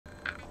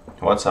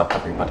What's up,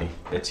 everybody?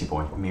 It's your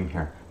boy, Meme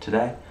here.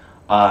 Today,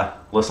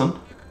 listen.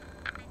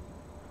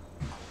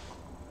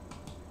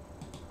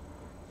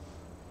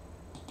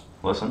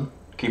 Listen.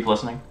 Keep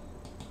listening.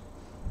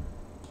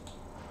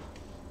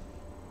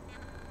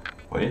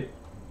 Wait.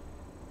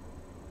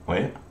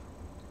 Wait.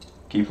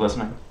 Keep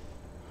listening.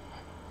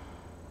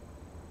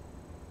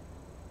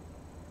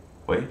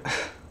 Wait.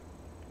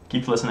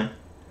 Keep listening.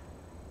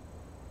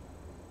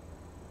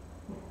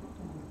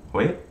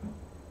 Wait.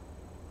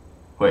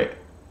 Wait.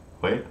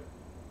 Wait.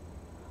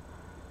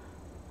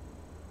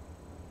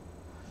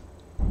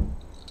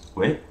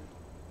 Wait.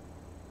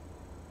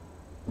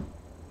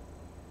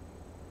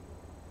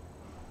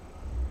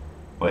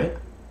 Wait.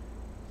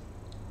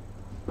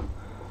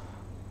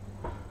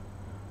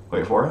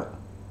 Wait for it.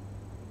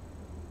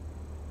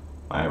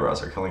 My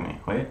eyebrows are killing me.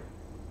 Wait.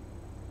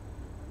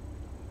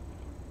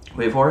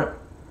 Wait for it.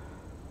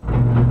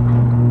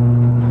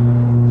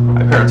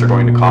 My parents are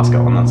going to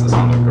Costco, and that's the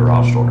sound of a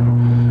garage door.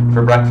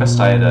 For breakfast,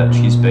 I had a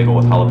cheese bagel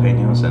with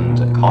jalapenos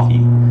and coffee.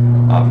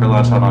 For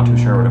lunch, I'm not too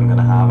sure what I'm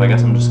gonna have. I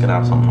guess I'm just gonna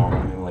have something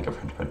normal, maybe like a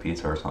French bread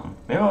pizza or something.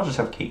 Maybe I'll just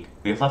have cake.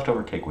 We have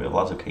leftover cake. We have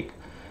lots of cake.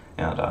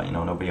 And, you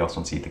know, nobody else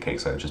wants to eat the cake,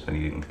 so I've just been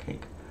eating the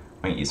cake.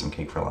 Might eat some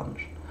cake for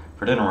lunch.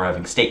 For dinner, we're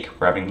having steak.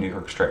 We're having New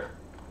York strip.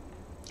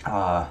 It's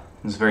a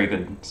very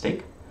good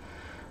steak.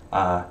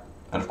 And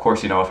of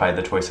course, you know, if I had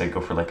the choice, I'd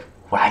go for, like,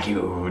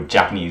 Wagyu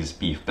Japanese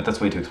beef, but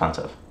that's way too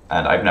expensive.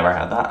 And I've never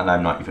had that, and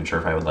I'm not even sure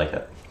if I would like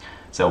it.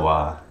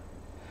 So,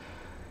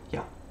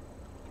 yeah.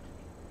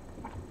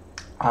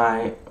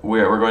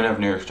 We're going to have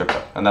New York strip,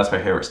 and that's my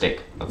favorite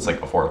steak. That's,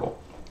 like, affordable.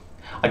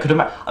 I could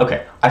imagine.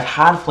 Okay, I've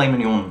had filet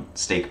mignon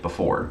steak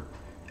before,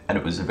 and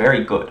it was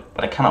very good,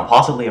 but I cannot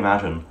possibly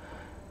imagine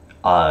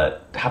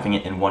having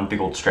it in one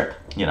big old strip,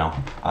 you know?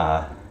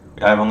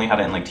 I've only had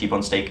it in, like,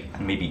 T-bone steak,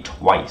 and maybe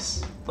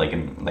twice, like,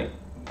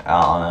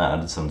 on an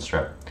Addison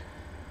strip.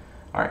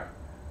 Alright.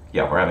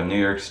 Yeah, we're having New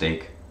York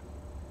steak.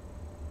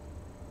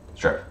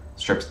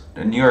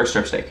 New York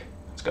strip steak.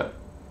 It's good.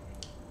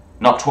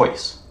 Not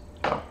choice.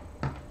 So.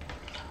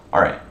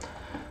 Alright.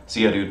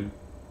 See ya, dude.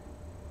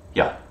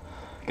 Yeah.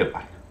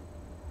 Goodbye.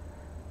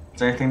 Is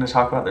there anything to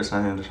talk about? There's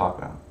nothing to talk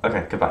about.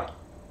 Okay, goodbye.